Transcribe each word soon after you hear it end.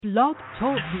Blog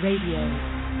Talk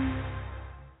Radio.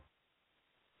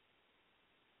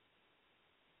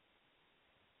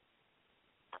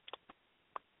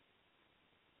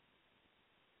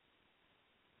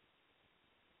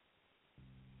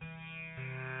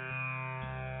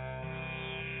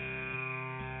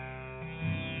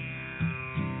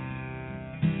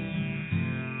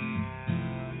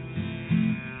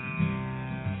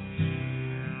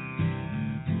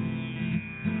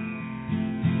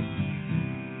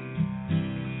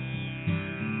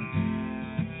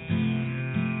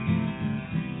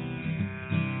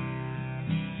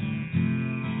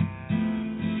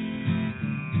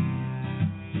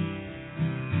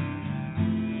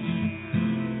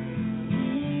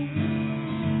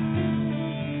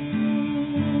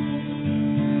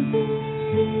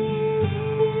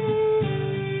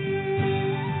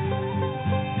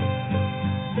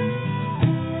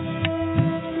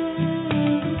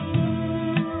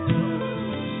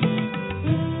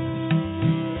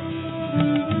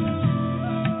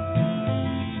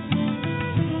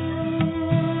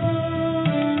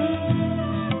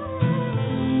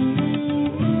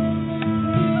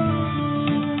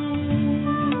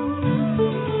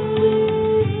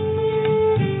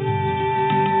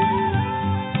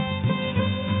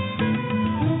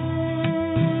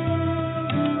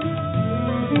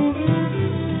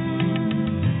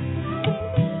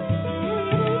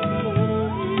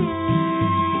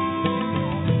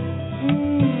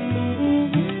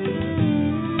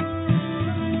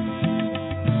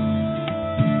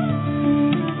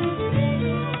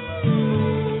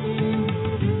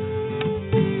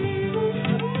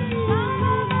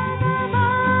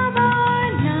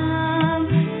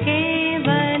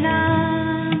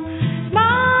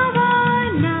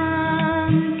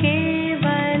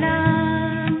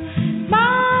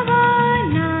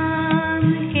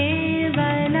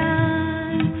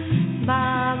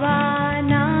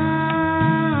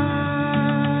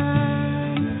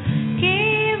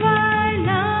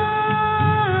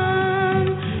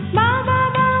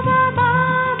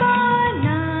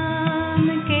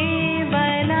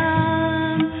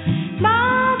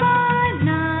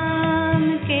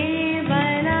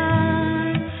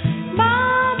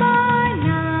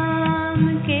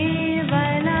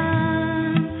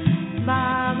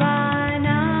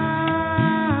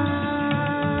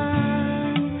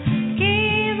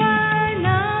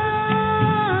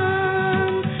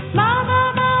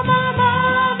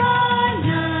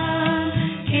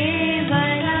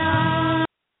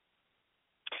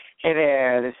 Hey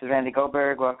there, this is Randy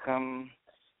Goldberg. Welcome,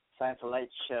 Science of Light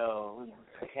Show.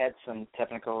 We had some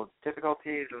technical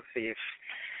difficulties. We'll see if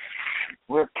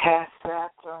we're past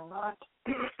that or not.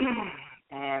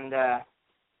 And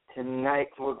tonight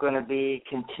we're going to be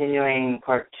continuing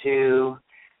part 2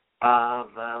 of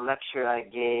a lecture I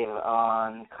gave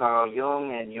on Carl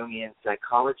Jung and Jungian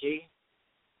psychology.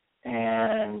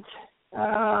 And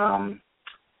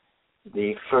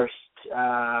the first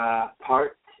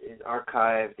part is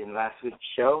archived in last week's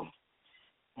show,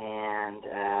 and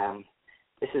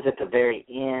this is at the very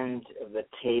end of the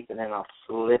tape, and then I'll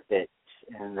flip it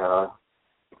and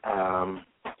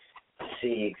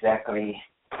see exactly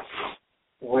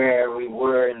where we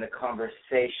were in the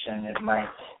conversation. It might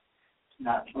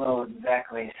not flow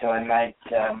exactly, so I might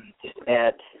just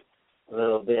add a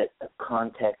little bit of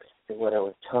context to what I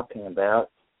was talking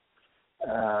about.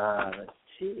 Let's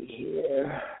see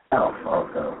here.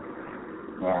 Also.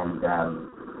 And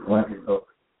one of his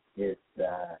books is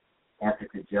Answer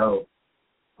to Job,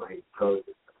 where he goes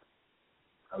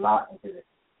a lot into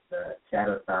the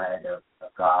shadow side of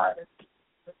God and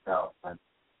the self. And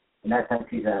in that sense,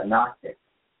 he's a Gnostic.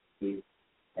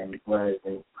 And whereas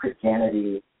in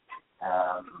Christianity,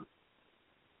 often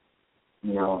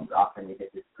you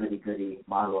get this goody-goody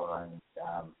model, and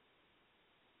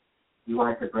he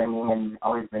wanted to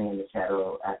always bring in the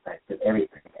shadow aspect of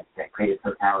everything and that created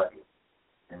totality.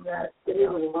 And that they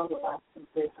really love the last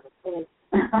face of the face.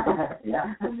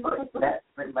 Yeah, that's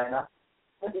written by enough.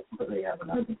 Completely have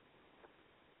enough.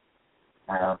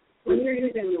 When you're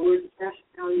using the word depression,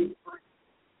 how do you define it?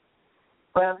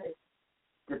 Well, it's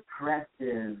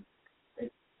depressive.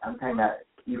 I'm talking about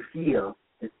you feel.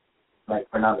 It's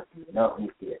like pornography. You know it when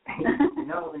you see it. You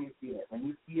know it when you see it. When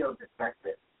you feel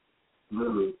depressive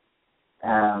mood.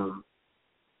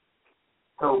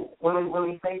 So when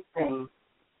we face things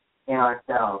in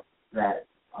ourselves that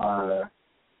are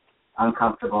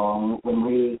uncomfortable,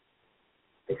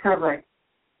 it's sort of like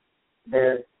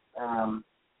there's,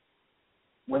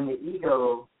 when the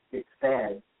ego gets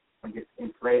fed and gets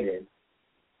inflated,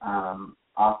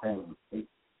 often it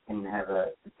can have a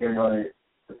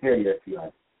superior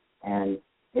feeling, and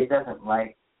it doesn't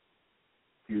like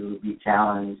to be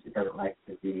challenged. It doesn't like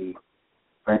to be,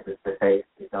 for instance, to face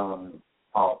its own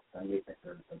faults and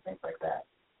weaknesses and things like that.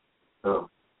 So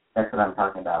that's what I'm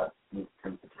talking about in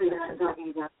terms of protection. I'm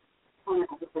talking about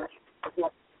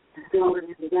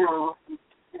building it down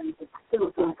and it's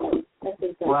still something. I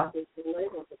think that's the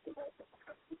label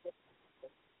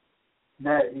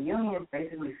that the Jungians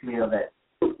basically feel that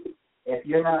if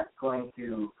you're not going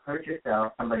to hurt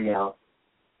yourself, somebody else,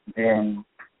 then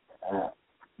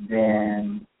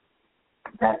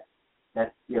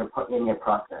that's you're in your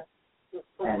process.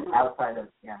 And outside of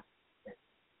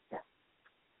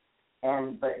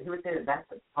but he would say that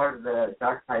that's part of the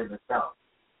dark side of the self.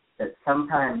 That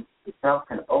sometimes the self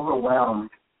can overwhelm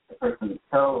the person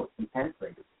so intensely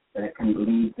that it can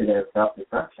lead to their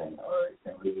self-destruction, or it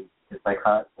can lead to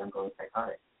them going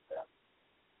psychotic.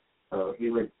 So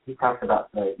he talks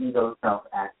about the ego-self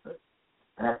axis,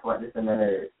 and that's what this is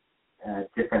another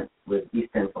difference with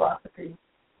Eastern philosophy.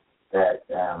 That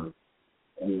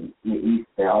in the East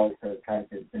they always sort of try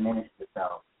to diminish the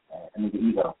self, the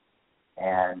ego,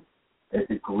 and there's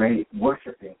a great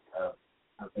worshiping of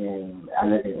I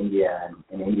live in India, and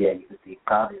in India you can see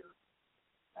sadhus,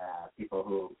 people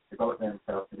who devote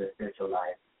themselves to their spiritual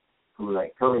life, who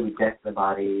like totally reject the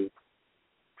body,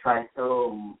 try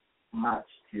so much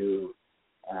to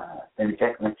they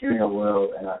reject the material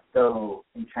world and are so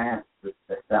entranced with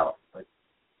the self, with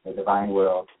the divine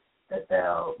world, that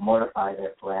they'll mortify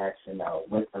their flesh and they'll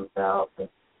whip themselves and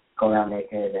go around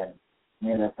naked and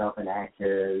smear themselves in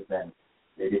ashes, and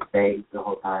they just beg the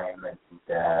whole time, and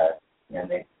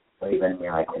they even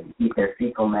eat their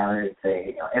fecal matter and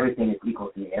say everything is equal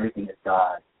to me, everything is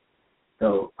God.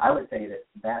 So I would say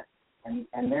that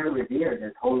and they're revered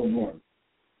as holy men.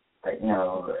 But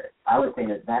I would say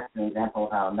that that's an example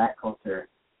of how in that culture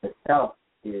the self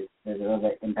there's a little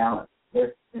bit imbalanced.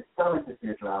 There's so much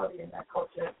spirituality in that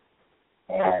culture,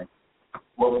 and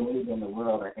what we need in the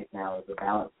world, I think now, is a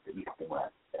balance to East and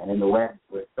West. And in the West,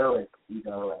 we're so into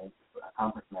ego and into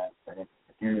accomplishments and into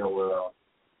the material world.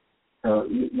 So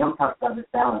Jung talks about this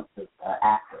balance of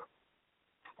axis,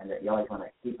 and that you always want to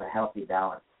keep a healthy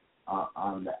balance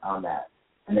on that,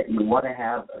 and that you want to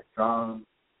have a strong,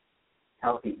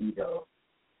 healthy ego.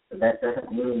 So that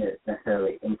doesn't mean it's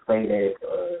necessarily inflated,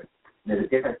 or there's a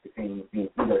difference between being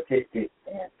egotistic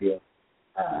and being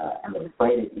an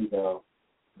inflated ego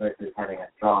versus having a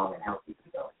strong and healthy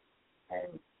ego.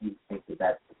 And he thinks that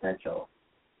that's essential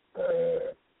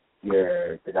for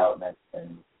your development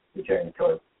and the journey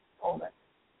towards wholeness.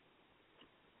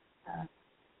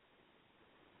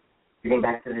 Getting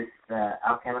back to this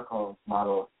alchemical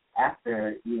model,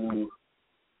 after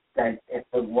if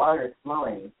the water is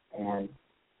flowing and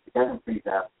it doesn't freeze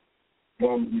up,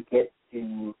 then you get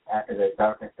to, after the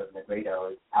darkness of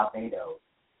Negredo, is albedo,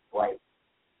 white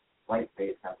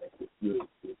phase something. You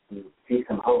see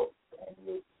some hope, and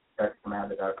you start to come out of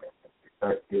the darkness. And you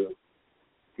start to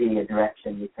see a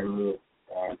direction you can move,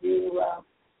 and you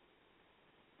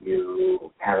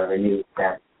have a renewed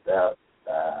sense of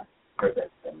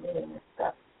purpose and meaning and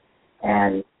stuff.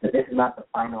 And but this is not the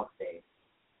final stage.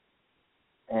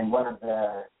 And one of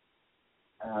the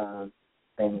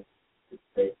things,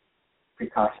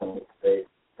 precautions, they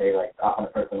like often a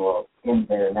person will end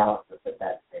their analysis at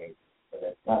that stage, but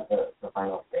it's not the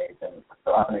final stage. And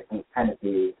so often it can kind of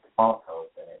be false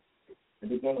hope, and it's the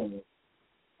beginning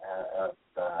of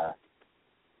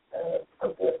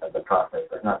the process,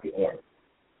 but not the end.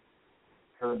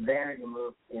 So there you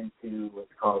move into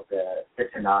what's called the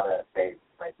citronata phase,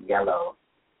 like yellow,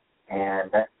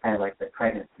 and that's kind of like the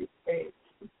pregnancy stage.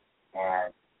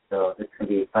 And so this can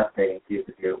be frustrating too,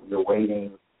 because you're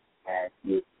waiting and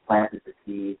you planted the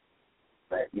seed,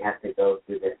 but you have to go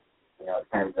through this, it's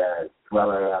kind of the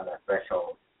dweller on the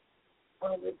threshold,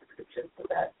 one of the descriptions of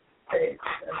that stage.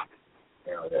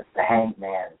 The hanged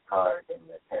man carved in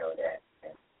the tarot deck.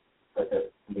 And so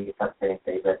it can be a frustrating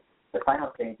stage, but the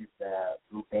final stage is the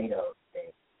rubedo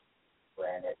stage,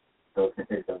 when so since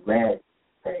it's a red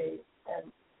phase,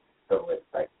 and so it's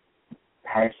like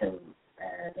passion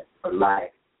and for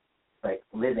life, like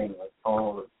living was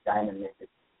full of dynamism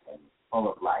and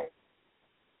full of life.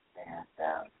 And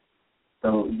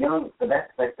so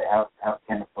that's like the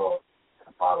alchemical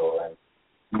model,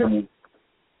 and Jung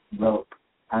wrote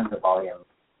tons of volumes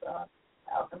on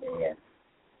alchemy and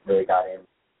really got in.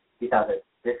 He thought that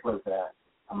this was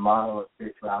a model of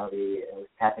spirituality, and it was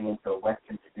tapping into a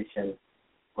Western tradition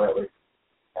where it was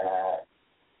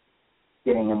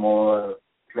getting a more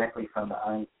directly from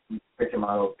the spiritual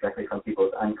model, directly from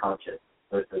people's unconscious,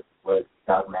 versus was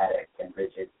dogmatic and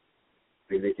rigid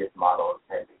religious models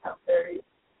had become very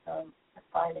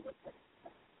confining.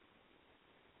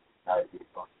 Not as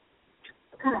useful.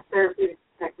 kind of therapeutic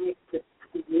techniques to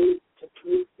use to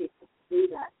use people to do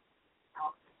that?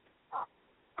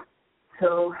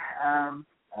 So,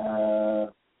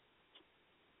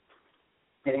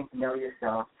 getting to know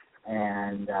yourself,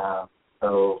 and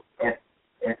so if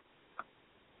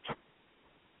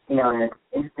and it's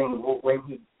interesting, when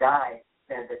he died,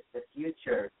 he said that the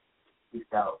future he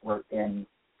felt was in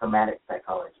somatic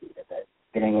psychology, that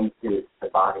getting into the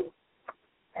body,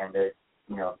 and there's,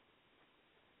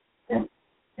 since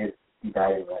he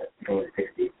died in the beginning of the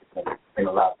 60s, there's been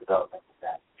a lot of development with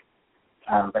that.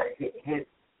 But his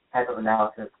type of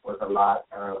analysis was a lot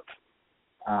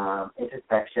of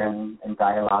introspection and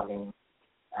dialoguing,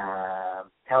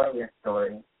 telling your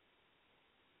story.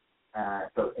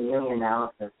 So in Jungian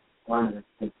analysis, one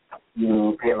is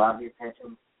you pay a lot of your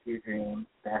attention to your dreams,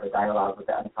 to have a dialogue with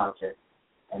the unconscious,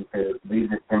 and to read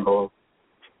the symbols,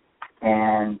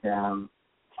 and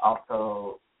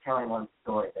also telling one's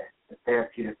story, the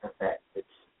therapeutic effect, which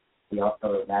we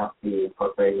also now see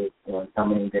incorporated in so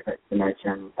many different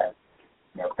dimensions, and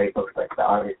great books like The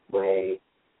Artist's Way,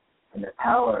 and the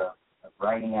power of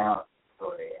writing out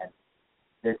story, and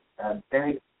this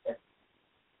very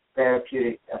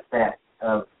therapeutic effect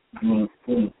of being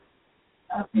seen,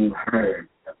 of being heard,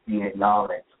 of being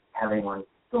acknowledged, having one's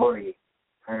story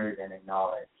heard and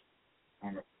acknowledged.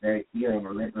 And it's very healing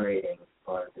and liberating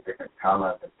for the different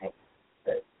traumas and things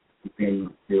that we've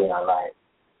been through in our lives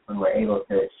when we're able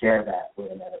to share that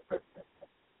with another person.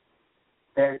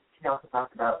 She also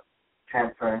talked about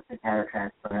transference and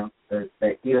countertransference.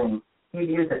 The healing, he'd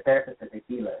use a therapist as a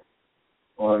healer,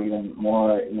 or even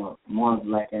more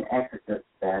like an exorcist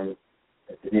than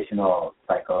the traditional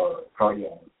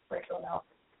Freudian psychoanalysis.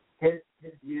 His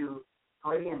view,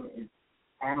 Freudian is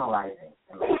analyzing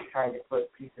and trying to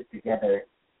put pieces together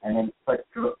and then put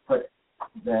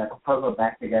the puzzle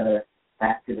back together,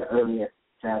 back to the earliest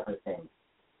childhood things.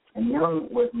 And Jung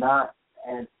was not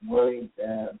as worried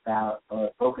about or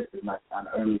focused as much on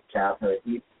early childhood.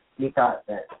 He thought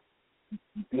that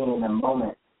being in the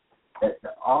moment, that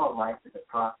all of life is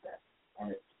a process,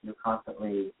 and you're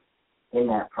constantly in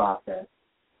that process,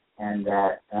 and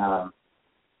that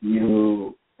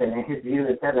in his view,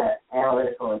 instead of that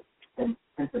analytical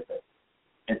synthesis,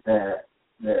 that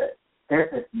the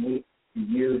therapist needs to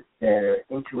use their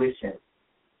intuition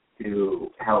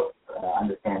to help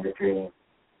understand the dream,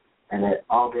 and that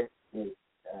all this is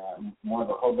more of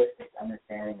a holistic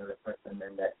understanding of the person,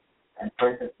 and for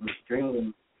instance, with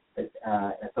dreams, it's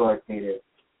authoritative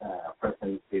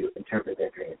person to interpret their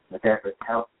dreams. The therapist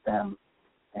helps them,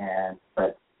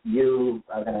 but you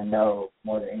are going to know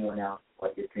more than anyone else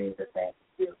what your dreams are saying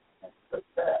to you, and what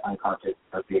the unconscious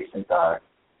associations are.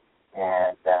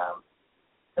 And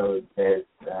so there's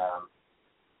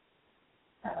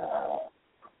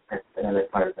that's another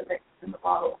part of the mix in the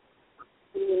model.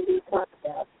 We talked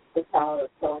about the power of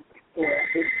thought. One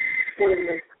of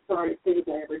the stories I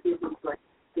ever did was like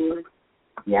story.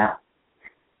 Yeah.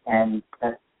 And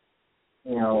that's,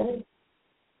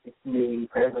 it can be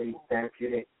incredibly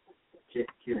therapeutic just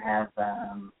to have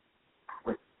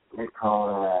what they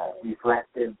call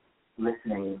reflective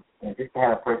listening, just to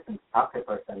have a person talk to a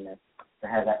person and to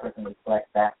have that person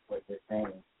reflect back what they're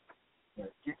saying.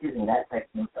 Just using that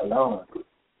technique alone,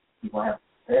 people have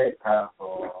very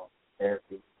powerful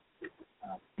therapy,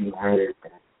 being heard,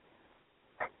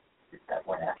 just that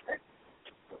one aspect.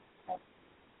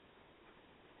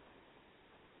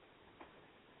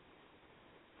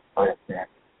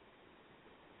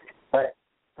 But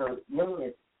so Jung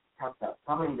has talked about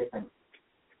so many different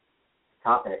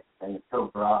topics, and it's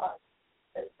so broad.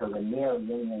 So the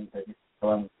neo-Jungians are just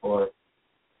going for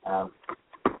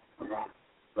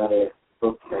rather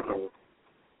books that can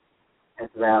pass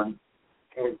around.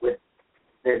 And with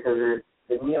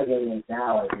the neo-Jungians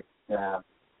now are just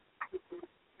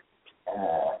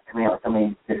coming out with so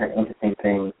many different interesting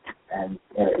things, and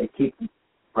it keeps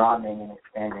broadening and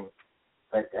expanding.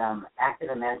 But active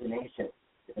imagination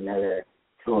is another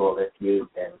tool that's used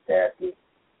in therapy,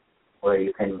 where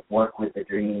you can work with the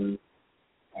dreams,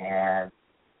 and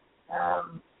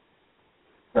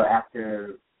so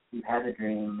after you've had a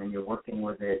dream and you're working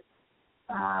with it,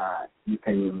 you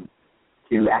can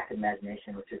do active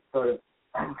imagination, which is sort of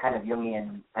kind of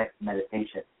Jungian type of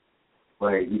meditation,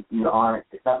 where you aren't,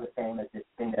 it's not the same as just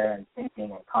sitting there and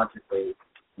thinking and consciously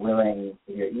willing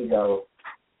to your ego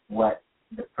what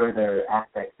the further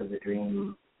aspects of the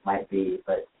dream might be,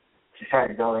 but to try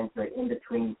to go into an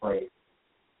in-between place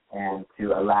and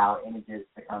to allow images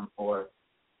to come forth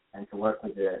and to work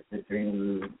with the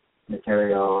dream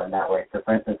material in that way. So,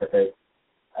 for instance, if there's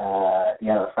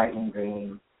a frightening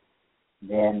dream,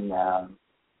 then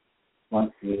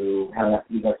once you have enough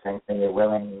ego strength and you're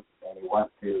willing and you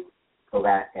want to go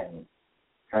back and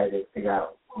try to figure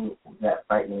out who that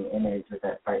frightening image or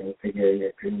that frightening figure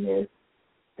your dream is,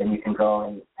 then you can go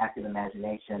in active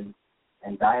imagination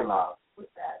and dialogue with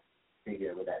that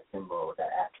figure, with that symbol, with that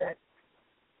aspect.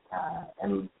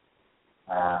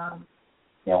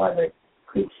 One of the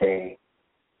cliche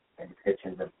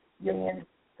descriptions of Jungian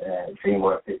dream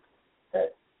work is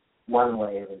that one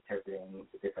way of interpreting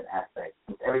the different aspects,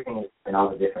 since everything is in all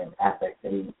the different aspects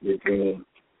in your dream,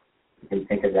 you can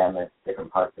think of them as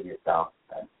different parts of yourself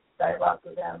and dialogue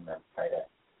with them and try to,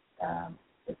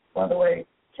 it's one of the ways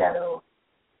shadow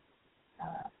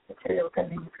material can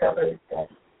be discovered and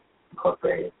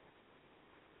incorporated.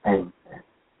 And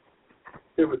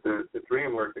with the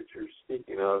dream work that you're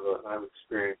speaking of, I've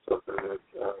experienced something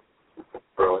that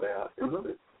throw it out.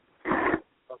 It's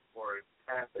more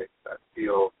empathic, I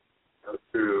feel,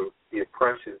 through the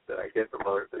impressions that I get from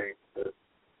other things,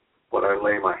 what I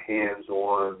lay my hands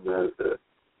on, the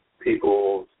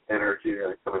people's energy that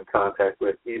I come in contact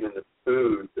with, even the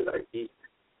food that I eat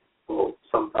will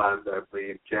sometimes, I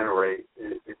believe, generate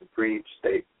in the dream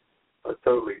state a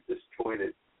totally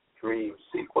disjointed dream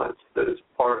sequence that is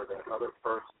part of that other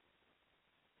person's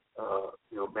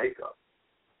makeup.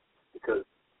 Because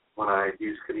when I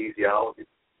use kinesiology, it's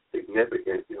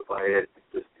significant if I add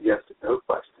just yes and no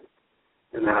questions.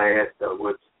 And then I ask,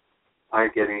 was I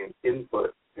getting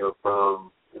input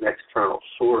from an external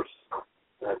source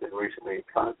that I've been recently in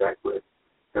contact with?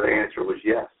 And the answer was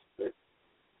yes. That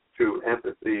through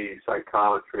empathy,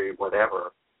 psychometry,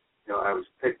 whatever, I was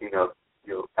picking up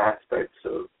aspects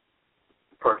of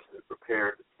the person that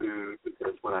prepared the food,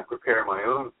 because when I prepare my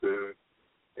own food,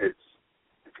 it's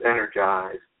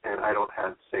energized and I don't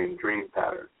have the same dream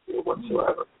pattern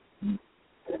whatsoever. And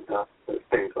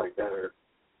things like that are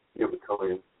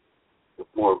becoming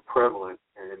more prevalent,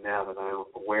 and now that I'm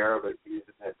aware of it,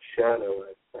 using that shadow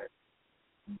aspect,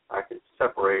 I can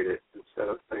separate it instead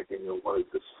of thinking, what is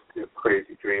this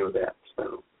crazy dream that I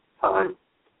spent time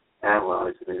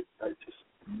analyzing it. I just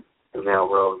am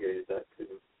now relegated that to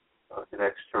an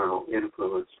external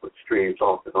influence, which dreams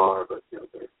often are, but they're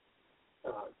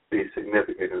be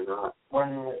significant or not. One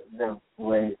of the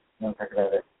ways to talk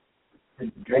about it,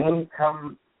 the dreams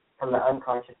come from the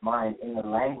unconscious mind in the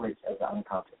language of the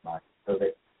unconscious mind, so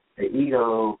that the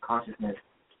ego consciousness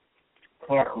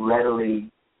can't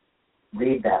readily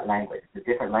read that language. It's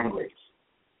a different language.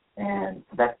 And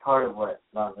that's part of what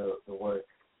a lot of the work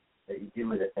that you do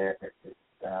with a therapist is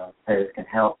therapists can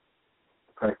help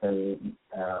the person.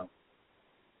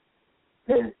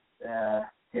 There's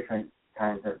different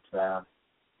kinds of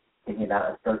thinking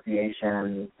about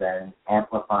associations and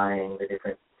amplifying the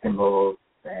different symbols,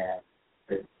 and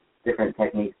there's different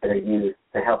techniques that are used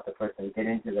to help the person get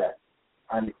into that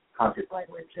unconscious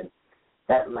language. And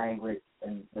that language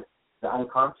and the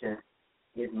unconscious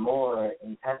is more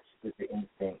in touch with the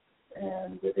instincts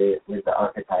and with the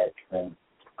archetypes and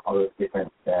all those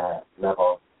different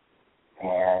levels.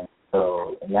 And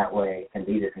so in that way it can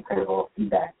be this incredible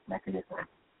feedback mechanism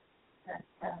that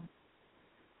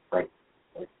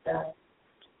with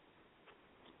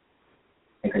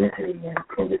synchronicity and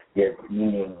can just give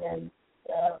meaning and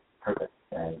purpose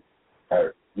and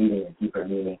start reading a deeper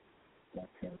meaning,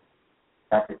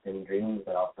 not just in dreams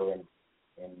but also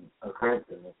in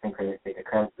occurrences and synchronistic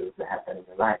occurrences that happen in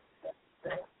your life.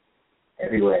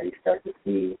 Everywhere you start to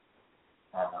see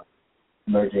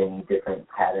merging different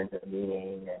patterns of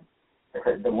meaning.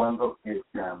 And the one book is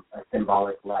A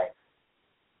Symbolic Life.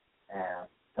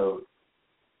 So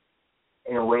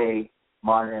in a way,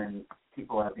 modern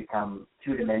people have become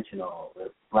two-dimensional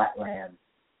with flat land.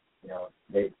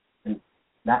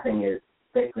 Nothing is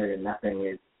sacred and nothing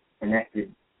is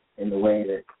connected in the way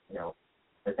that,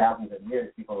 for thousands of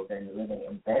years people have been living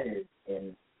embedded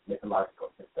in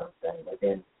mythological systems and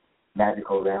within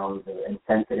magical realms and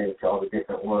sensitive to all the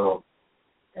different worlds.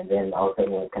 And then all of a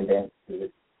sudden we're condensed to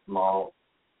this small,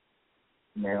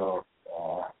 narrow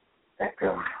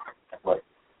spectrum of what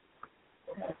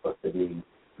is supposed to be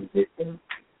existing.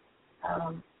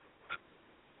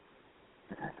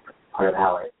 Part of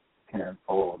how it can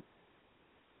unfold.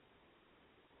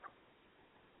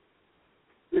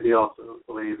 Did he also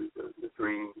believe that the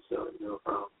dreams,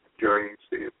 from journeying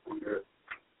state,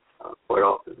 quite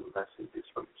often the messages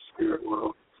from the spirit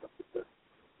world?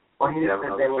 Well, he said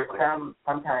there were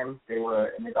sometimes there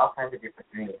were, and there's all kinds of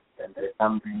different dreams. And there's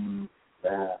some dreams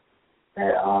that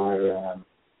are,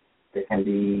 that can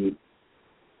be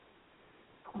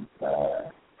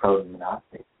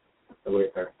prognostic, that's the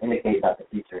word, or indicate about the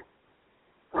future.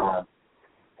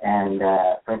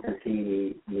 For instance,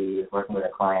 he was working with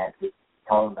a client who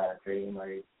told him about a dream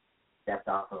where he stepped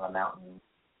off of a mountain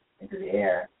into the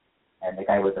air, and the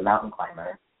guy was a mountain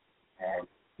climber, and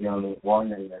he only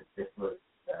warned them that this was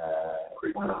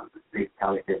one of the Greek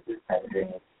palliatives type of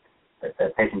thing, but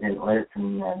the patient didn't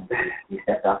listen, and he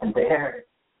stepped off into the air.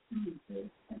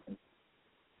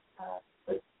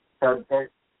 So there's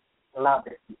a lot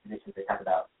of traditions that talk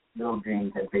about little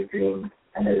dreams and big dreams,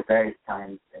 and there's various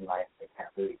times in life that have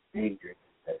really big dreams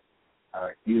that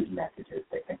are huge messages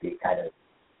that can be kind of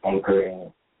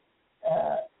anchoring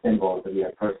symbols of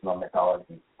your personal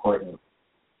mythology, important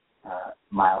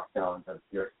milestones of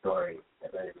your story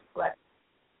that really reflect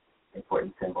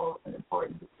important symbols and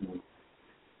important themes.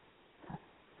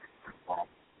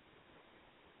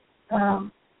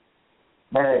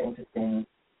 Very interesting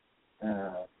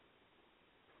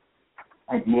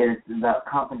ideas about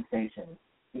compensation.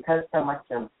 Because so much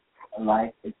of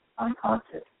life is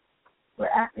unconscious, we're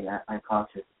acting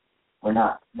unconscious. We're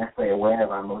not necessarily aware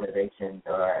of our motivations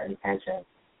or our intentions.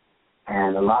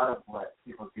 And a lot of what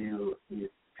people do is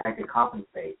try to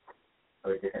compensate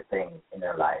for different things in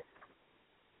their life.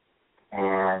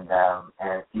 And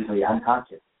it's usually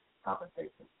unconscious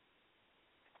compensation.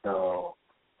 So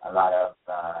a lot of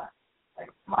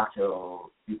like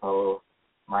macho people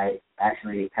might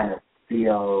actually kind of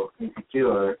feel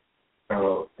insecure,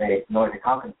 so they, in order to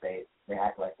compensate, they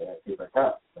act like they're super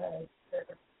tough.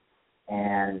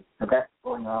 And so that's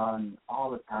going on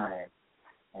all the time,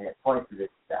 and it points to the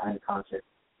unconscious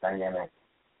dynamic.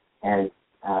 And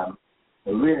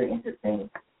the really interesting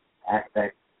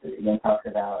aspect that Jung talks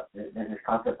about, there's this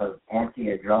concept of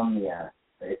anti-adromia.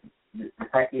 The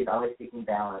psyche is always seeking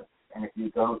balance, and if you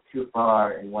go too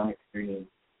far in one extreme,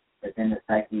 but then the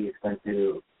psyche is going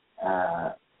to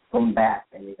swing back,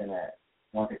 and you're going to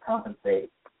want to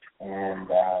compensate, and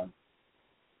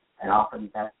often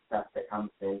that's stuff that comes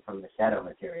in from the shadow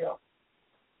material.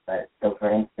 But so,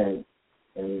 for instance,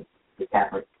 in the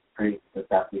Catholic priests and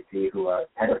stuff we see who are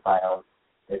pedophiles,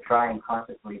 they're trying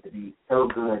consciously to be so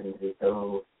good and to be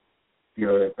so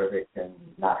pure and perfect and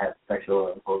not have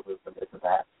sexual impulses and this and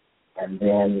that, and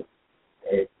then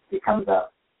it comes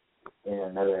up in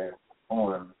another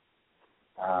form.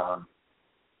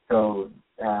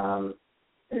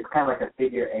 It's kind of like a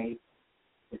figure eight.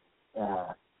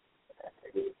 I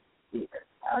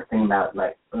was thinking about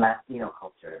like Latino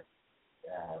culture.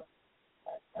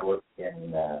 I worked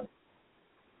in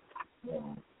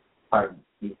part of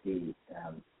D.C.,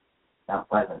 Mount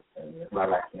Pleasant, and there's a lot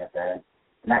of Latino up there.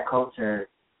 In that culture,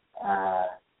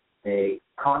 they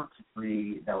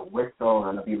consciously, they'll whistle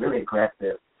and they'll be really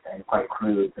aggressive and quite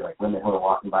crude to like women who are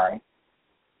walking by.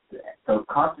 So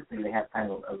consciously they have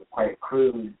kind of a quite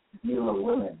crude view of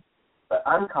women, but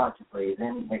unconsciously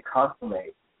then they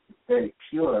constellate this very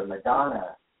pure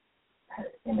Madonna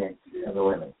image of the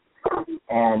women.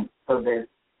 And so this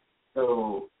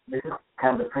is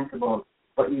kind of the principle of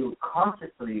what you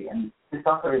consciously, and this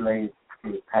also relates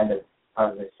to kind of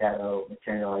part of the shadow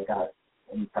material I got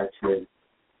in touch with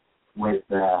when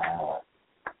I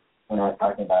was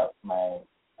talking about my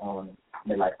own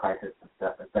midlife crisis and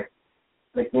stuff. It's like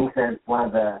Jung says, one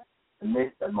of the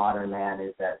myths of modern man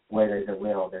is that where there's a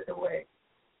will, there's a way.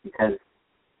 Because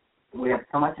we have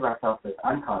so much of ourselves that's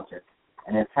unconscious,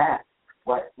 and in fact,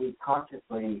 what we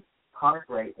consciously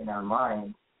contemplate in our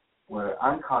mind, we're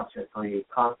unconsciously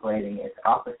constellating its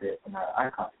opposite in our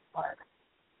unconscious mind.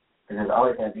 So there's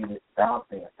always going to be this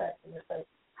balancing effect in your psyche.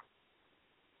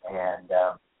 And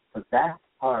so that's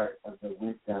part of the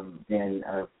wisdom then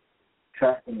of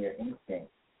trusting your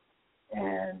instinct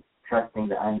and trusting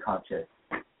the unconscious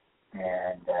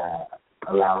and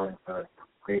allowing for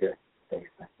greater space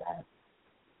like that.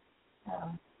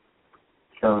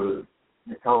 So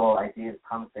this whole idea of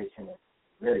conversation is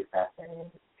really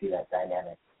fascinating to see that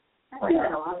dynamic. I see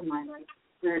that a lot in my life.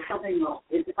 There's something,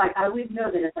 it's like I always know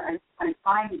that if I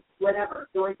find whatever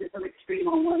going to some extreme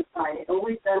on one side, it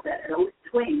always does that. It always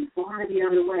swings one or the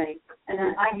other way. And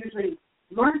then I usually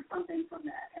learn something from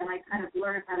that. And I kind of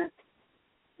learn how to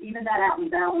even that out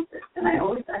and balance it. And I've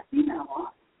seen that a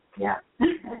lot. Yeah.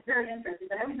 It's very interesting.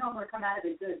 But I always know I'm going to come out of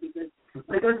it good because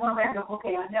when it goes one way, I go,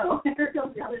 okay, I know. Here it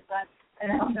goes the other side,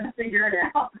 and I'm going to figure it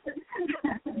out.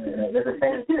 There's a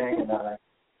famous saying about like,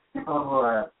 people who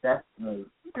are obsessed with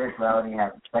spirituality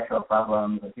have sexual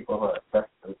problems, and people who are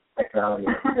obsessed with sexuality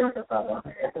have spiritual problems.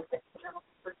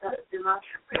 Too much.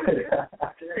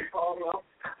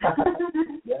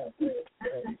 Yeah,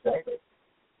 exactly.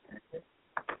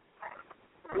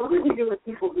 What would you do with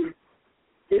people who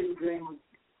didn't dream,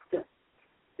 just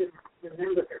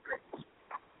remember their dreams?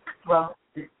 Well,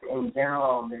 just in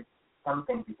general, there's some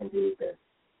things you can do to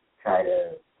try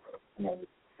to, there's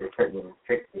certain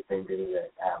tricks you can do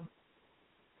that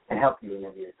can help you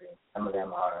remember your dreams. Some of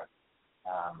them are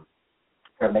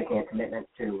sort of making a commitment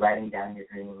to writing down your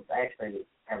dreams. I actually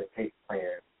have a tape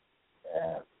player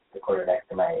recorded next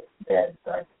to my bed,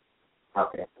 so I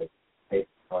talk it to tape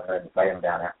for her and write them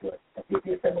down afterwards. That's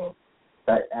easier for me.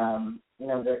 But,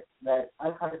 that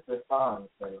unconscious response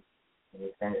when you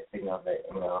send a signal that,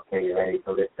 okay, you're ready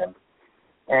to listen.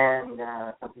 And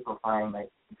some people find, like,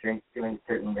 doing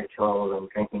certain rituals and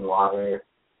drinking water.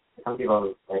 Some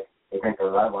people, like, they drink a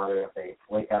lot of water. If they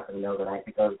wake up in the middle of the night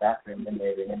to go to the bathroom, then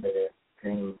they remember their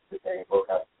dreams that they woke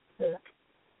up to.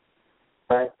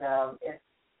 But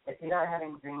if you're not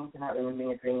having dreams, you're not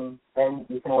remembering a dream, then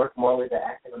you can work more with the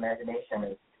active imagination.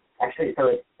 And actually,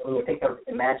 when you think of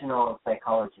imaginal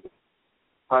psychology,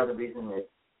 part of the reason it's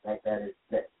like that is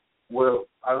that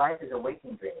our life is a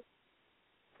waking dream.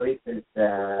 Sleep is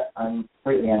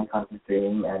completely unconscious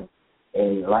dream, and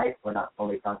in life we're not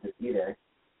fully conscious either.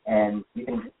 And you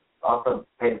can also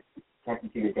pay attention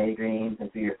to your daydreams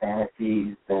and to your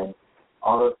fantasies and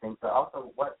all those things, but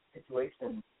also what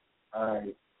situations are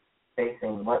you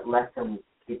facing, what lessons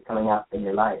keep coming up in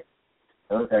your life.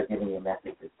 Those are giving you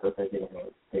messages. Those are giving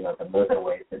you signals, and those are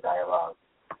ways to dialogue.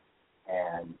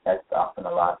 And that's often a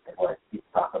lot of what people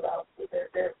talk about with their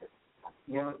therapists.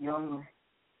 Jung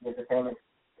is a famous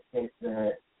case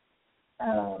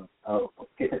of a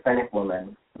schizophrenic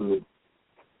woman who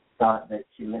thought that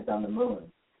she lived on the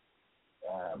moon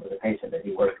with a patient that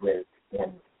he worked with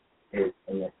in his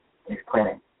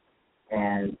clinic.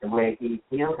 And the way he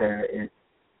healed her is,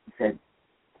 he said,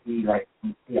 he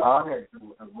honored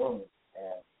her wound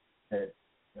and said,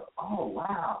 oh,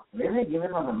 wow, really? You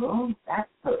live on the moon? That's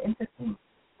so interesting.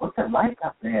 What's it like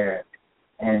up there?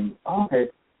 And,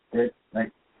 there's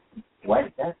like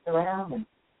white dust around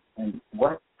and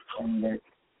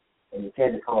she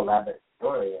had this whole elaborate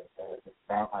story of this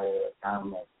vampire that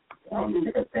found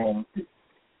different things.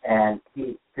 And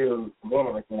he, through being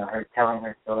it with, her telling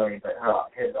her story, but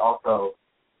his also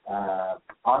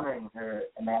honoring her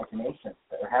imaginations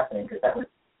that were happening, because that was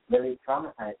really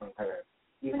traumatizing her,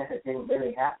 even if it didn't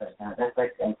really happen. That's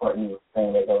like an important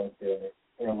thing they go into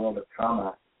in a world of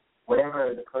trauma.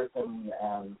 Whatever the person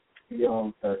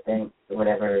feels or thinks or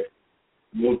whatever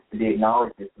needs to be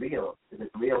acknowledged is real, because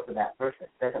it's real to that person.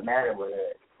 It doesn't matter whether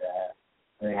it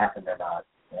really happened or not.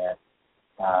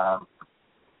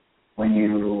 When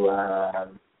you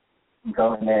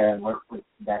go in there and work with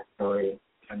that story,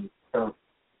 and so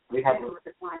we have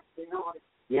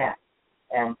yeah,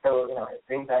 and so it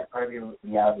brings back part of your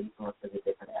reality from a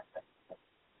different aspect.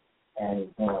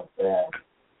 And the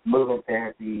movement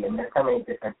therapy, and there's so many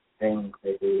different things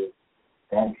they do,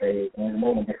 band trades, and there's a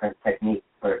million different techniques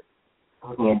for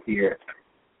looking into your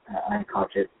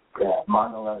unconscious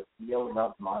monologues. Jung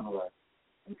loves monologues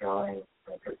and drawing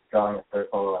a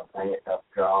circle and letting yourself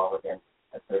draw within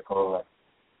a circle and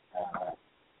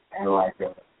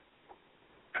analyzing,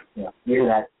 using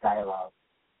that dialogue.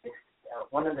 It's,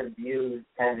 one of the views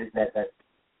kind of is that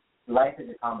life is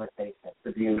a conversation.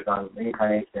 The views on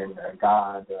reincarnation or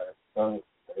God or ghosts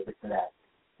or this or that.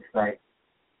 It's like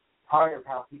part of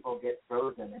how people get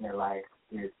frozen in their life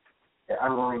is they're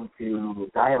unwilling to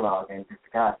dialogue and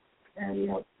discuss. And,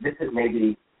 this is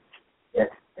maybe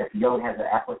if Jung has an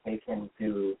application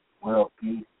to world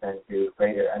peace and to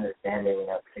greater understanding,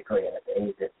 particularly at the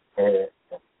age of terrorists.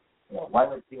 Why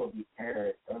would people be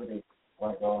terrorists? Why would they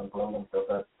want to go and blow themselves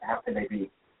up? How could they be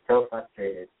so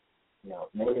frustrated?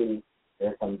 Maybe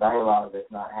there's some dialogue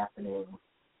that's not happening,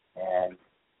 and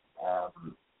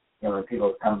when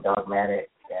people become dogmatic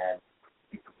and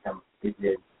become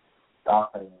rigid,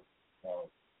 often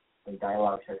the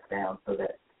dialogue shuts down, so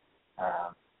that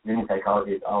Jungian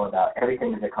psychology is all about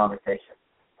everything is a conversation.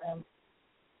 And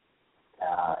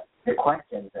the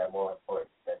questions are more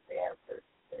important than the answers.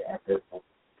 The answers will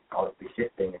always be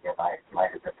shifting in your life.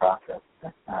 Life is a process.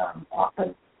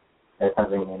 Often there's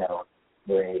something,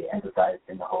 very emphasized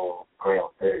in the whole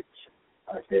Grail search,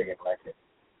 Arthurian legend.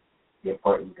 The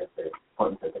importance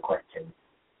of the questions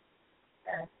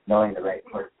and knowing the right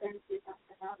question.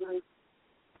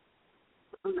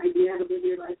 Idea to live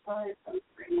your life by some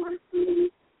framework.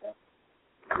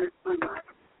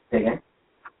 Say again?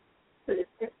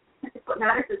 What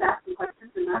matters is asking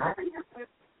questions and not having answers.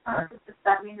 Does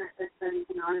that mean that it's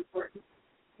not important?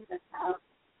 That's how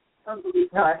some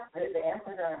believe. No, the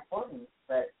answers are important,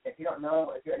 but if you're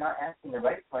not asking the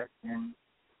right question,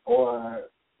 or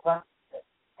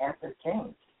answers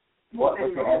change. What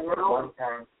was the answer one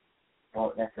time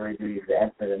won't necessarily be the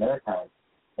answer another time.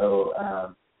 So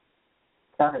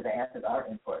it's not that the answers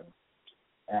aren't important.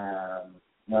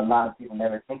 A lot of people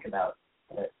never think about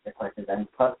the questions, and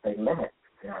plus they limit.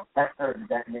 That's sort of the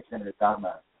definition of the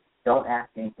dogma. don't ask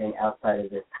anything outside of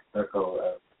this circle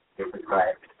of your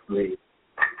prescribed beliefs.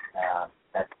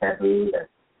 That's taboo. That's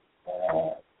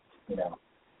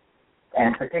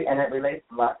and it relates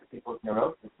a lot to people's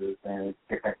neuroses and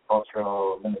different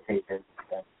cultural limitations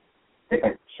and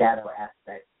different shadow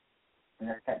aspects. And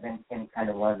that's been kind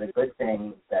of one of the good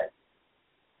things that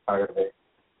part of it,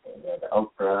 the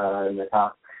Oprah and the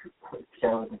talk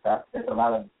shows and stuff. There's a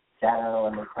lot of shadow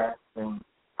and repressed and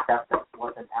stuff that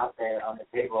wasn't out there on the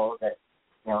table that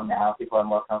now people are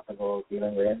more comfortable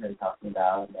dealing with and talking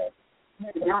about.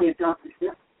 Now you've got the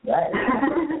ship. Right.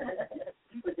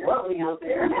 Floating out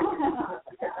there.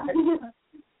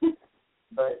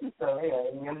 But so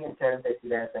in Jungian terms, they see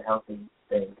that as a healthy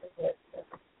thing.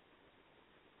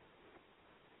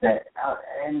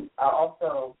 And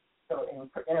also, so in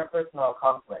interpersonal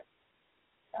conflict,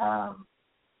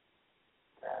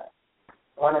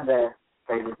 one of the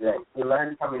phrases that we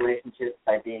learn from relationships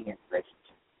by being in relationships,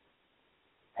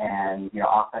 and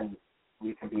often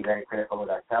we can be very critical with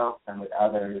ourselves and with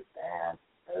others, and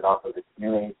there's also this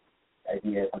new age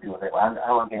idea. Some people say, well, I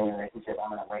don't want to get in a relationship.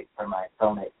 I'm going to wait for my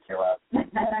soulmate to show up.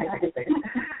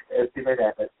 It's super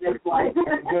that, but it's like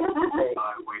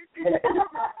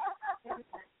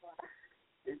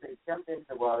they jumped into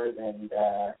the water and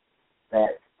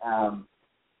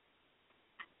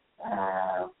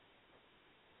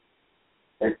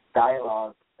there's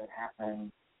dialogue that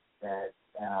happens that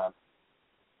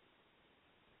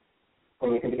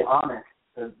when you can be honest.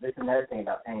 So there's another thing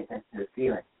about paying attention to the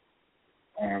feeling.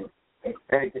 And it's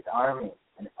very disarming.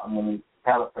 And when you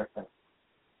tell a person,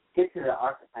 get to the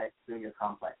archetype through your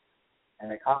complex.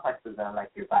 And the complexes are like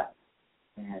your buttons.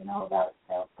 And all about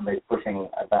somebody pushing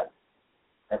a button.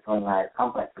 That's when our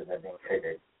complexes are being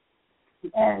triggered.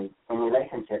 And in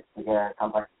relationships, we get our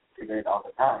complexes triggered all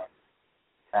the time.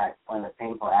 In fact, one of the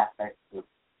painful aspects of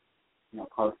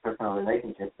close personal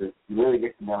relationships is you really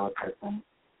get to know a person.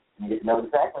 And you get to know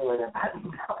exactly where their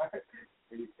buttons are.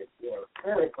 You could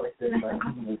really push this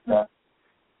button and stuff.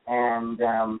 And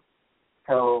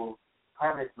so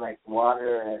part of it's like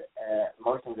water,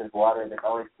 emotions is water that's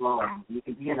always flowing. You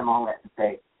can be in a moment and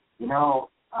say,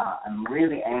 I'm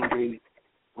really angry.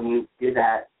 When you do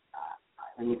that,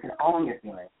 when you can own your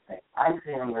feelings, say, I'm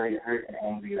feeling really hurt and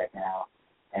angry right now,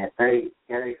 and it's very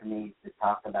scary for me to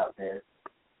talk about this.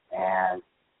 And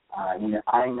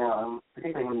I know,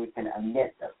 particularly when you can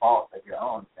admit the fault of your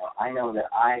own. So I know that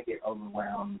I get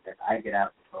overwhelmed, that I get out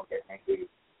of control, get angry,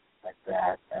 like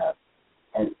that.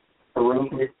 And so when you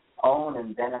can just own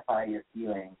and identify your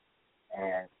feelings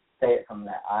and say it from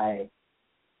the I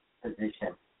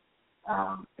position,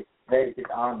 it's very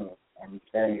disarming and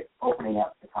very opening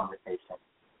up the conversation,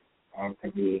 and can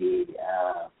be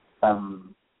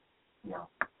some,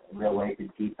 real way to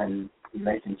deepen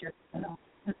relationships.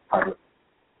 It's part of.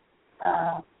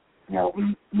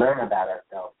 We learn about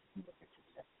ourselves in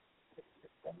relationships.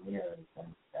 It's the mirrors, and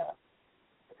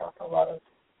there's also a lot of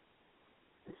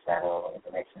the shadow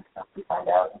information stuff we find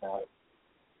out about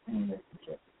in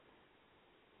relationships.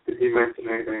 Did he mention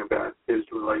anything about his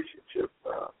relationship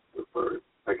with her?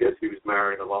 I guess he was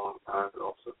married a long time, but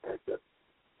also had the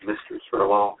mistress for a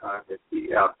long time, that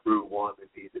he outgrew one and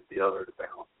needed the other to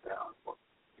balance down.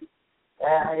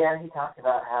 Yeah, he talked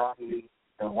about how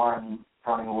the one,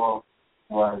 Tony Wolf,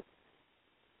 was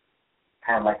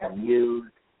kind of like a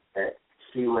muse, that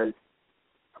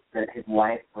his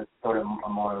wife was sort of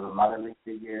more of a motherly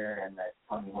figure, and that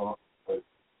Tony Wolf was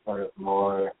sort of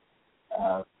more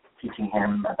teaching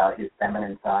him about his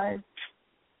feminine side.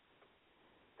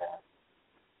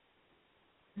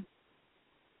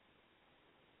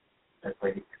 That's the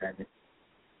way he described it.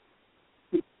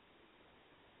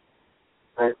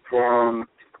 But,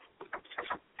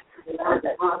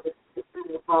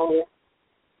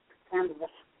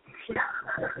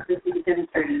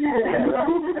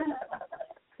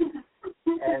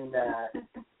 and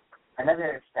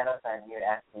another shadow sign you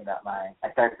asked me about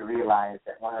I started to realize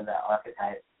that one of the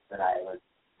archetypes that I was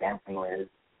dancing with,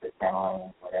 the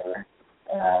channeling, whatever,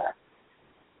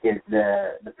 is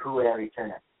the puer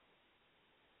returner.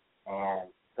 And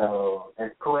so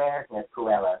there's puer and there's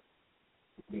puella,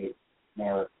 it could be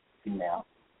male or female,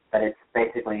 but it's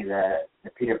basically the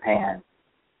Peter Pan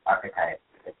archetype.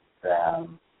 It's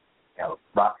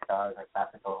rock stars or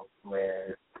classical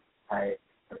puer type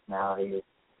personalities.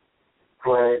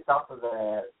 Puer, it's also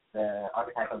the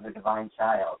archetype of the divine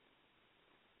child.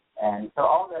 And so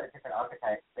all the different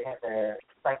archetypes, they have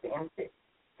it's like the instinct.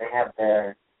 They have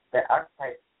their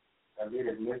archetypes are viewed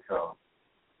as neutral.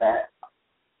 That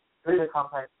through the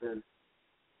complexes,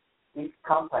 each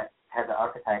complex has an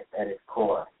archetype at its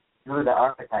core. Through the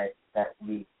archetypes that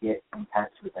we get in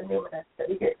touch with the numinous, that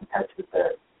we get in touch with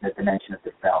the the dimension of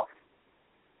the self.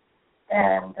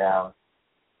 And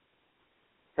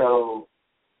so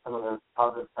some of the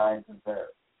positive sides of the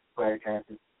square trance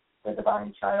is the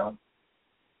divine child,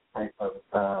 type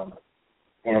of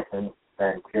innocence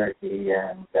and purity,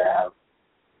 and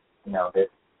this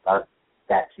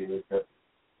statues of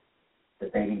the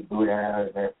baby Buddha or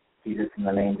the Jesus in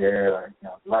the manger, or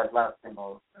a lot of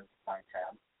symbols of the divine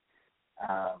child.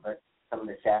 But some of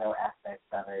the shadow aspects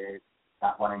of it is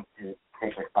not wanting to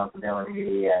take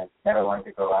responsibility and never wanting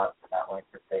to go out, not wanting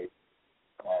to face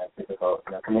difficult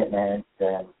commitments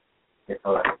and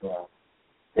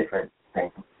different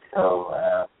things. So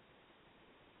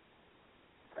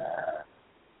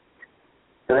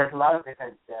so there's a lot of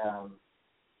different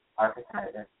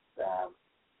archetypes.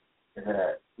 There's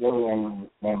a Jungian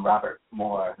named Robert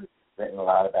Moore who's written a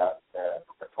lot about the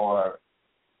four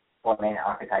main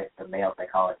archetypes of male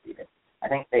psychology. I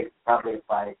think they probably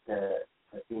apply to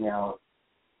female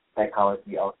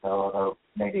psychology also, although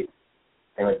maybe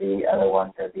there would be other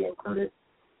ones that would be included.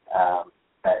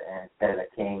 But instead of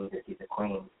a king, just use a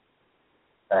queen.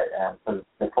 But so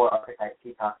the four archetypes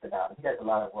he talks about, he does a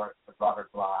lot of work with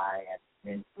Robert Bly and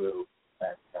Min Fu.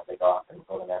 They go off and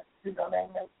go to that domain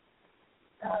and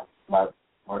a lot of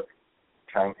work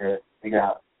trying to figure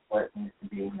out what it needs to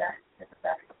be next in the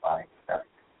natural body stuff.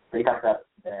 So he talks about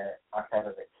the archetype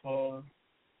of the king,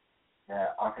 the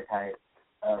archetype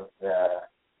of the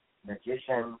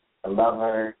magician, the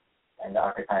lover, and the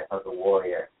archetype of the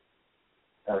warrior.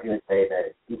 So he would say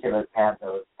that each of us have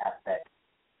those aspects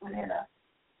within us,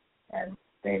 and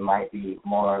they might be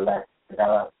more or less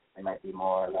developed, they might be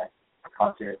more or less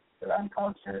conscious or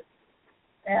unconscious,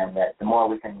 and that the more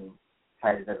we can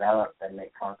try to develop and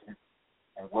make conscious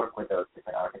and work with those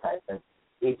different archetypes, and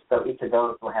each of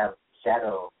those will have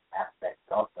shadow aspects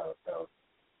also. So,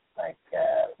 like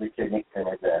Richard Nixon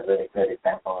is a really good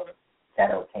example of a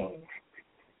shadow king,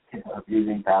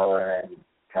 abusing power and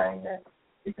trying to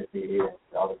secrecy and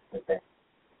all this good things.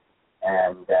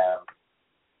 And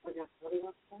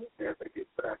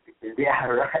yeah,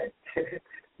 right.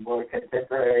 More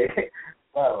contemporary.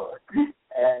 Whoa.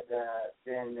 And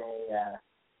then a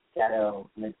shadow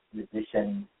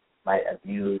magician might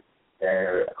abuse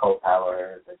their occult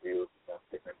powers, or do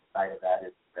different side of that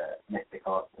is the mystic,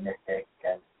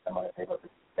 and someone is able to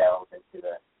delve into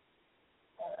the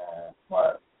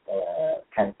more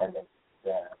transcendent,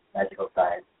 magical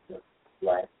side of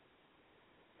life.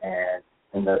 And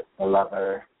then the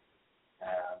lover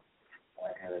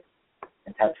who is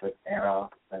in touch with eros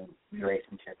and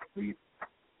relationships,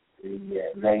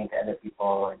 relating to other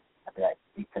people and having that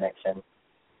deep connection.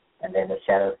 And then the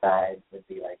shadow side would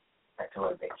be like sexual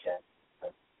addiction.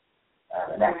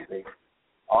 And actually,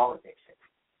 all addiction,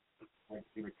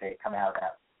 we would say, come out of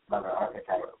that lover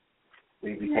archetype.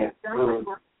 We take food.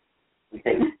 We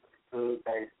take food.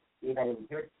 There's even,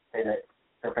 you would say that,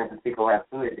 so for instance, people who have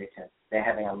food addiction, they're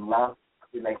having a love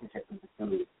relationship with the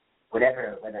food.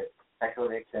 Whether it's sexual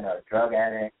addiction or drug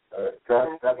addict, or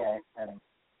drug addict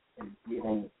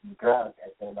using drug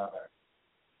as their lover.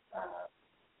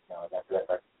 That's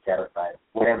our shadow side.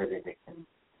 Whatever the addiction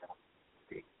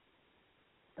be.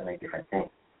 So many different things.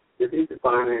 Did he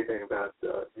define anything about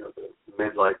the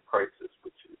midlife crisis,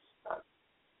 which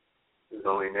is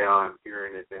only now I'm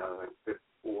hearing it now that I'm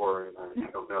 54, and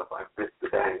I don't know if I missed the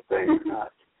dang thing or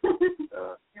not.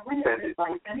 Tend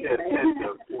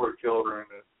to 4 children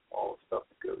and all the stuff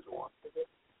that goes on.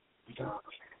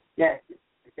 Yes,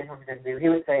 it's different because he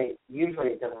would say usually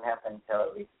it doesn't happen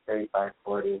until at least 35,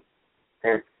 40.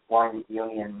 There's one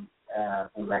Jungian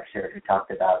lecturer who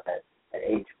talked about that at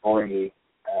age 40,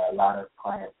 a lot of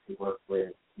clients he worked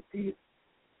with, these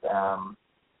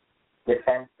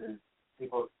defenses,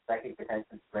 people's psychic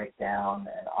defenses break down,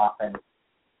 and often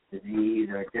disease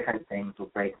or different things will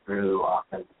break through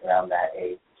often around that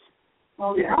age.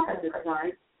 Well, the opposite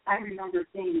side, I remember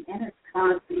seeing Ennis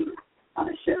Cosby on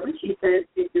a show, and she said,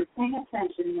 if you're paying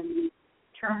attention when you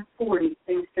turn 40,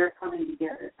 things start coming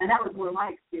together. And that was more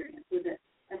my experience with it.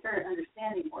 I started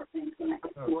understanding more things when I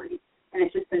hit 40, and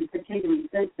it's just been continuing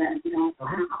since then.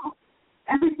 Wow.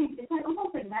 Everything, it's like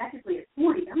almost like magically at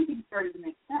 40, everything started to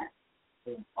make sense.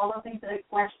 All the things that I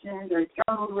questioned or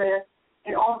struggled with,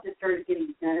 it all just started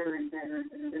getting better and better and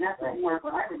better. And that's more of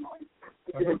what I remember.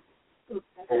 Because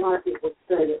a lot of people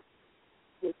say that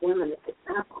with women, it's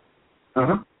example.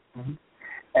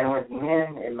 And with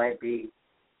men, it might be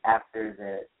after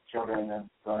the children have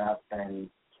grown up and,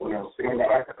 in the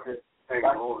emphasis. Hang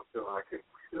on until I can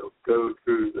go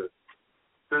through the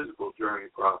physical journey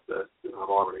process that I'm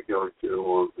already going through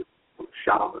on the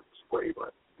shaman's way,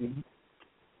 but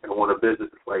I want to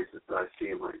visit the places that I see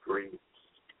in my dreams.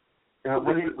 So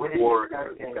when this did is you war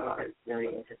start against getting God. really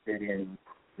interested in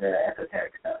the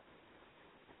esoteric stuff?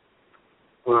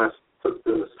 When I took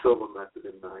the Silva method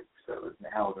in 97.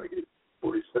 How old were you?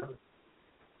 47.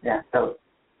 Yeah, so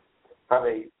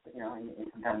probably,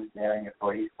 sometimes there in your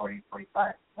 40s, 40,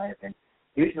 45, might have been.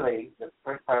 Usually, the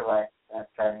first part of life,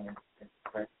 striving is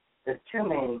first. There's two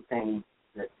main things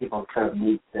that people sort of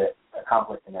need to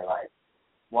accomplish in their life.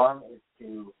 One is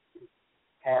to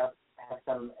have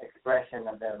some expression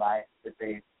of their life that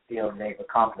they feel they've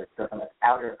accomplished, so some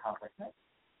outer accomplishment,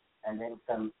 and then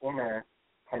some inner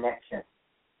connection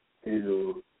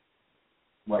to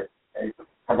what is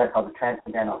sometimes called the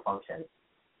transcendental function,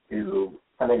 to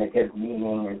something that gives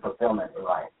meaning and fulfillment in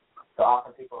life. So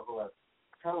often people who are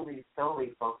totally,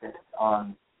 solely focused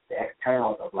on the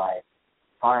externals of life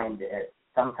find that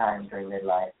sometime during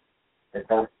midlife that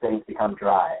those things become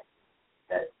dry,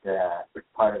 that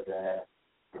part of the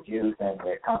juice and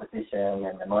the competition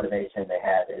and the motivation they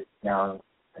had is young,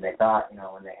 and they thought,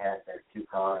 when they had their 2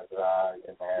 cars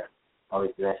and their all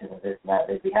these possessions and this and that,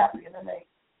 they'd be happy, and then they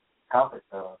accomplish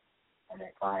those, and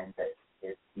they find that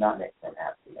it's not making them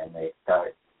happy, and they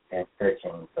start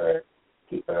searching for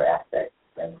deeper aspects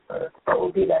and for what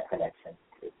will be that connection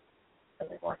to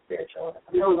something more spiritual.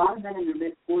 I know a lot of men in their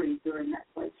mid-40s are in that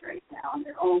place right now, and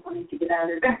they're all wanting to get out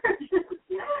of their marriages.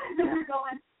 And they're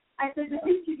going, I said,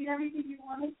 didn't you get everything you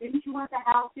wanted? Didn't you want the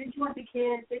house? Didn't you want the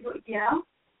kids? They go, yeah.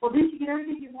 Well, didn't you get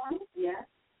everything you wanted? Yes.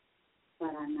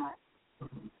 But I'm not.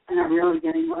 I'm not really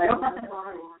getting what I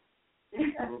want.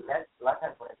 And that's a lot of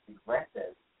times when it's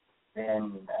aggressive,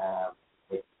 then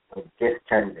it just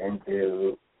turns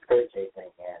into skirt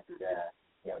chasing and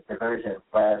diversion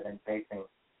rather than facing.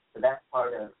 So that's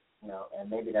part of and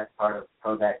maybe that's part of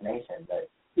Prozac Nation, that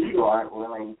people aren't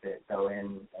willing to go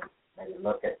in and maybe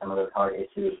look at some of those hard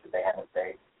issues that they haven't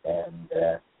faced and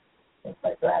things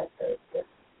like that.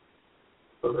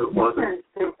 So there wasn't.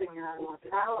 Facing your own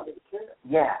mortality too.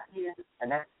 Yeah. Yeah.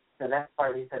 And that's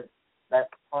part of, he said, that's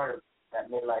part of that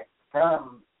midlife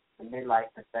from the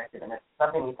midlife perspective. And it's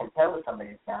something you can tell that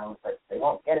somebody's down, but they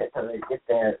won't get it till they get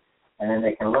there. And then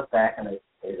they can look back and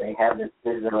they have this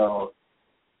visible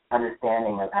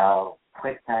understanding of how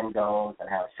quick time goes and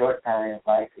how short time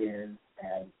life is.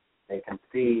 And they can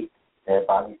see their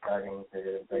body starting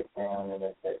to break down, and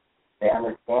that they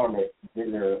understand it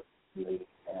visibly.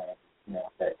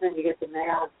 That then you get the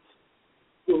males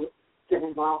who get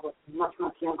involved with much,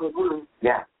 much younger women.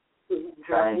 Yeah.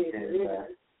 Trying to,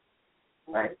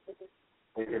 right.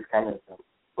 Which is kind of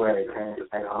where they turn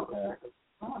it back on the...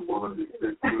 Women are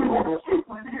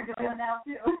doing now,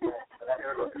 too.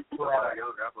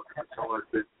 Someone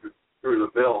through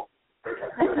the bill.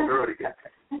 Through it again.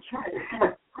 That's right.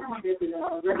 I don't want to get through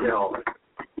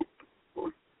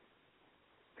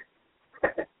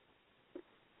that.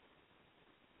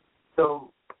 So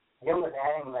Jung was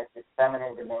adding like this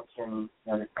feminine dimension,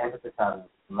 this emphasis on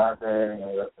mother, he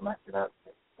wrote so much about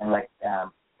it. And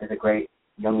there's a great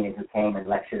Jungian who came and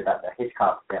lectured about the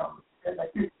Hitchcock films. And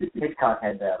Hitchcock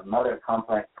had the mother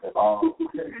complex of all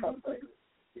mother complexes.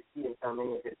 You see in so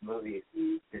many of his movies,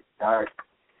 this dark,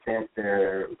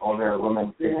 sinister, older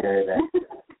woman figure that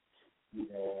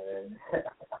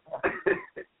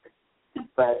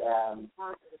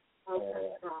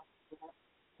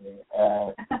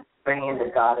bringing in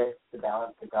the goddess to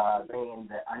balance the god, bringing in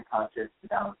the unconscious to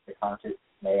balance the conscious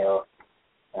male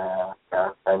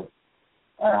stuff. And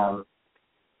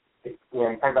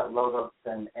you talk about logos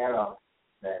and eros,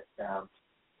 that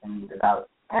and about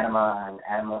anima and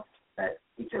animus, that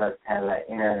each of us have that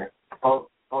inner, both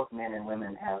men and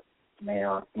women have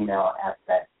male and female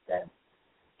aspects, and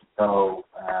so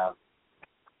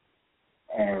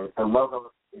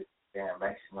logos is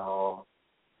directional,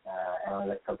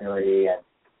 analytical ability, and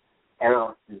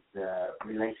eros is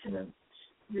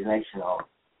relational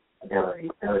ability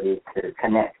to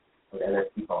connect with other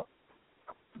people,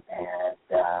 and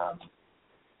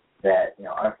that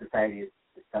our society is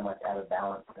so much out of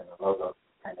balance in a logos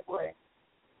kind of way,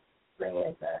 bring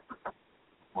in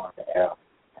more of the eros.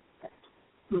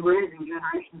 Raising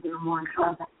generations that are more in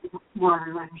contact, more in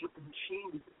relationship with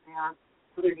machines than they are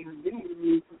other human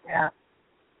beings. Yeah.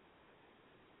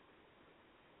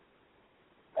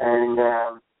 And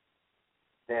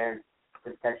there's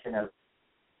discussion of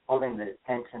holding the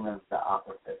tension of the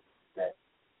opposites, that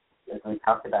as we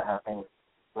talked about how things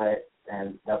split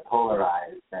and they're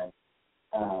polarized, and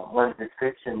one of the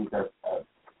descriptions of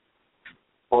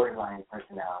borderline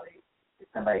personality is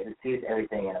somebody who sees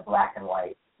everything in a black and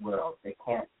white world. They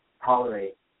can't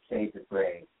tolerate shades of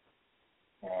gray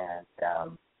and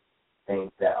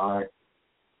things that aren't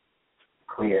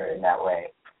clear in that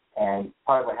way. And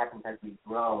part of what happens as we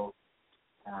grow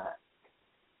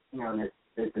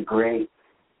there's a great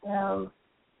model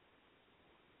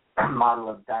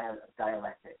of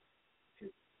dialectic,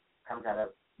 which comes out of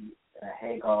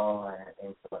Hegel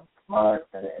and Marx,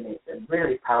 and it's a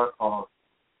really powerful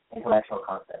intellectual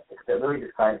concept because it really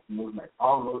describes movement.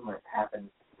 All movement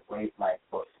happens wave-like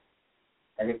force.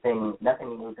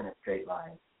 Nothing moves in a straight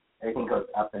line. Everything goes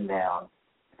up and down,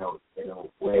 in a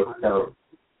wave.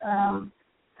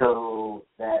 So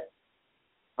that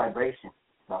vibration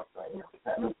is also,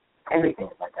 everything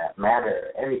is like that.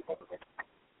 Matter, everything.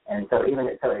 And so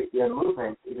your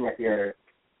movement, even if you're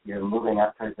moving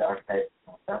up towards the archetype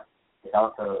and stuff, it's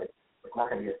not going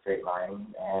to be a straight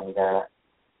line. And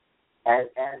as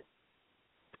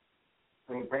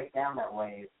when you break down that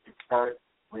wave, it starts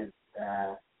with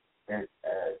when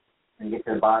you get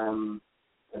to the bottom,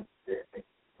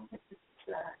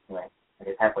 anyway, I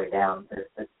guess halfway down, there's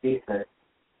the thesis,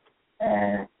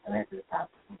 and then to the top.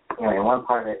 Anyway, in one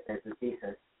part of it, there's the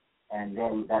thesis, and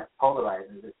then that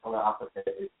polarizes. Its polar opposite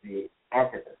is the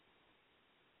antithesis,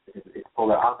 which is its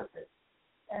polar opposite.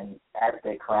 And as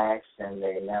they clash and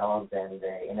they meld and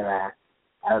they interact,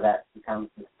 out of that becomes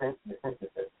the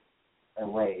synthesis, a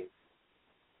wave.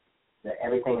 That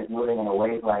everything is moving in a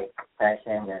wave-like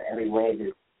fashion, and every wave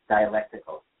is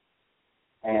dialectical.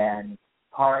 And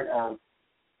part of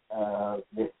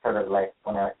this sort of like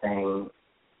when I was saying,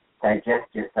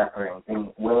 digest your suffering,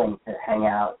 being willing to hang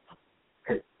out,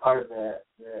 because part of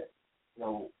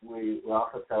we're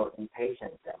also so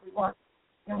impatient that we want.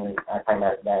 I find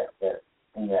that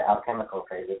in the alchemical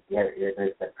phase,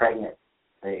 there's the pregnant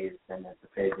phase, and there's the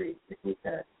phase where you just need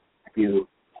to, if you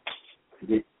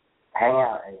just hang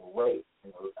out and wait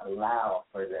and allow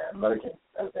for the emergence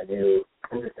of the new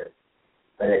synthesis.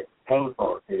 But it's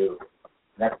painful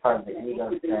that's part of the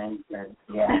ego strength, and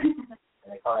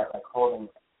they call that like holding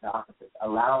the opposite,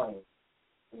 allowing,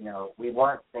 we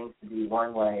want things to be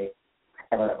one way,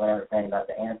 kind of what I was saying about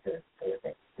the answer,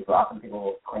 because people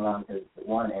will cling on to the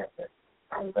one answer,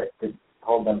 but to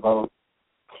hold them both.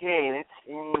 Okay, that's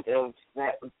the end of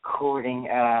that recording.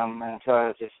 So I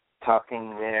was just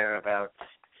talking there about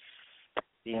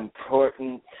the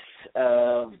importance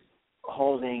of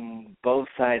holding both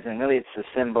sides, and really it's the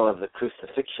symbol of the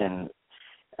crucifixion,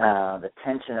 the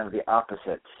tension of the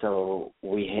opposite, so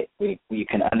you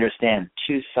can understand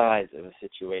two sides of a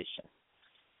situation,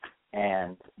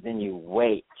 and then you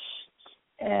wait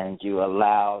and you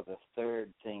allow the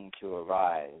third thing to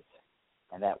arise,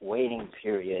 and that waiting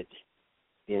period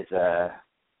is a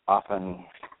often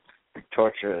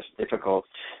torturous, difficult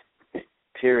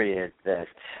period that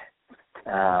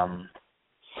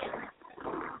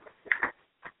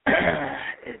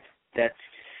that's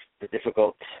the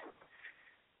difficult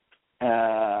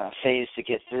phase to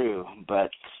get through,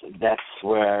 but that's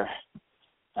where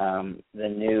the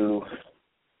new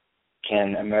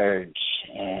can emerge,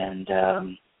 and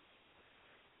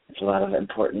there's a lot of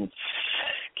importance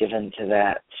given to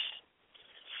that.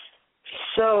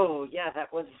 So,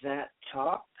 that was that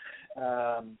talk.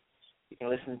 You can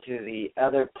listen to the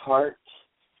other part.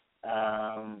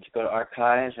 To go to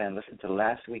archives and listen to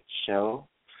last week's show.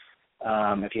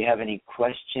 If you have any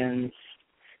questions,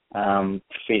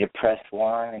 free to press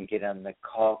 1 and get on the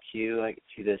call queue. I can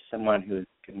see there's someone who's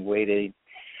been waiting.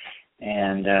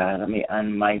 And let me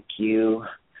unmic you.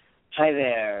 Hi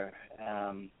there.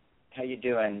 How you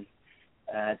doing?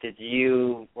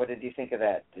 What did you think of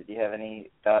that? Did you have any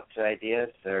thoughts or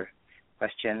ideas or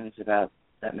questions about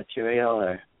that material,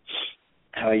 or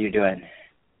how are you doing?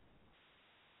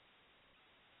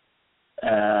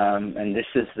 And this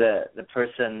is the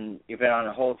person, you've been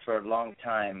on hold for a long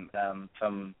time,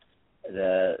 from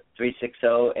the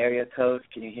 360 area code.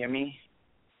 Can you hear me?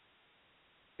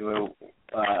 You were,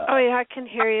 I can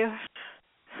hear you.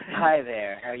 Hi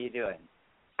there. How are you doing?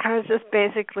 I was just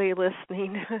basically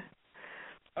listening.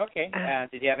 Okay.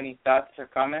 Did you have any thoughts or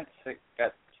comments that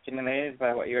got stimulated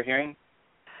by what you were hearing?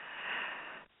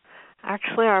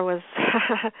 Actually, I was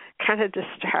kind of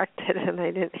distracted and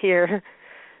I didn't hear.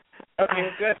 Okay,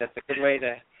 good. That's a good way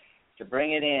to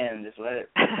bring it in. Just let it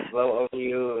flow over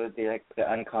you. It would be like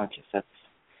the unconscious.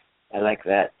 I like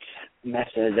that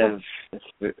method of, it's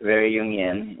very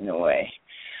Jungian in a way.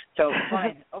 So,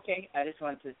 fine. Okay, I just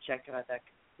wanted to check about that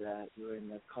because you were in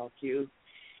the call queue.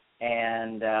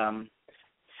 And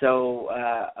so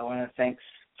I want to thank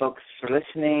folks for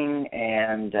listening,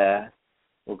 and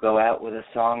we'll go out with a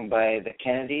song by the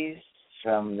Kennedys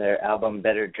from their album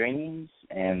Better Dreams,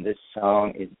 and this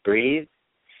song is Breathe.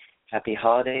 Happy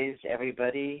holidays,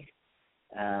 everybody.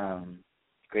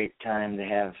 Great time to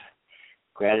have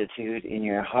gratitude in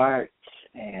your heart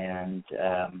and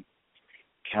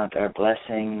count our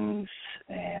blessings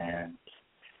and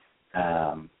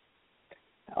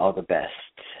All the best.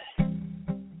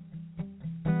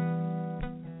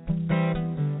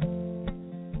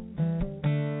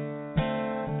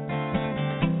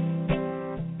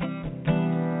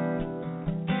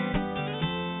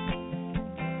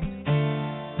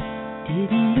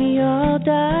 Didn't we all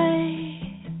die?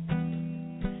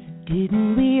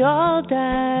 Didn't we all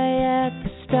die at the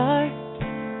start?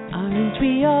 Aren't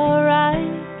we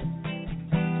alright?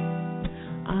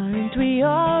 Aren't we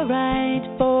alright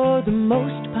for the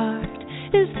most part?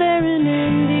 Is there an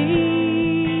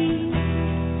ending?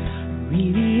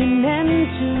 Really an end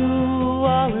to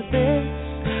all of this?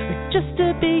 Or just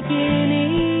a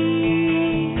beginning?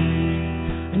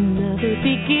 Another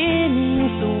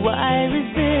beginning, so why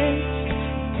resist?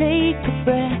 Take a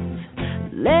breath,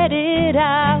 let it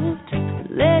out,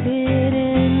 let it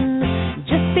in.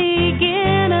 Just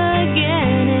begin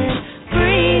again and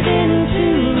breathe into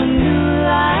a new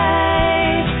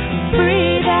life.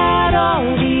 Breathe out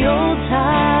all the old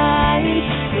times.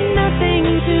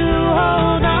 Nothing to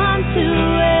hold on to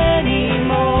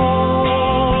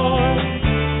anymore.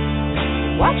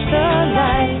 Watch the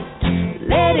light,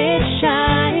 let it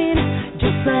shine.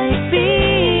 Just like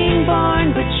being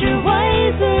born, but you're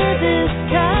wiser this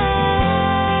time.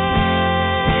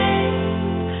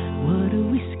 What are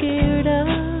we scared of?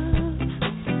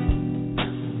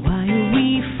 Why are we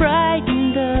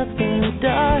frightened of the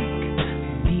dark?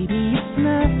 Maybe it's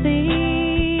nothing.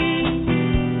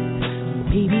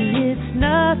 Maybe it's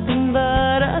nothing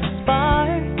but a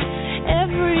spark.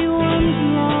 Everyone's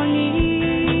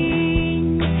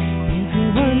longing.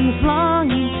 Everyone's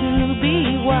longing to be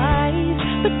wise.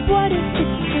 But what if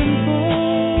it's simple?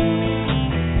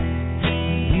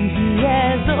 Easy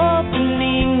as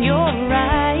opening your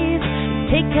eyes.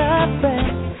 Take a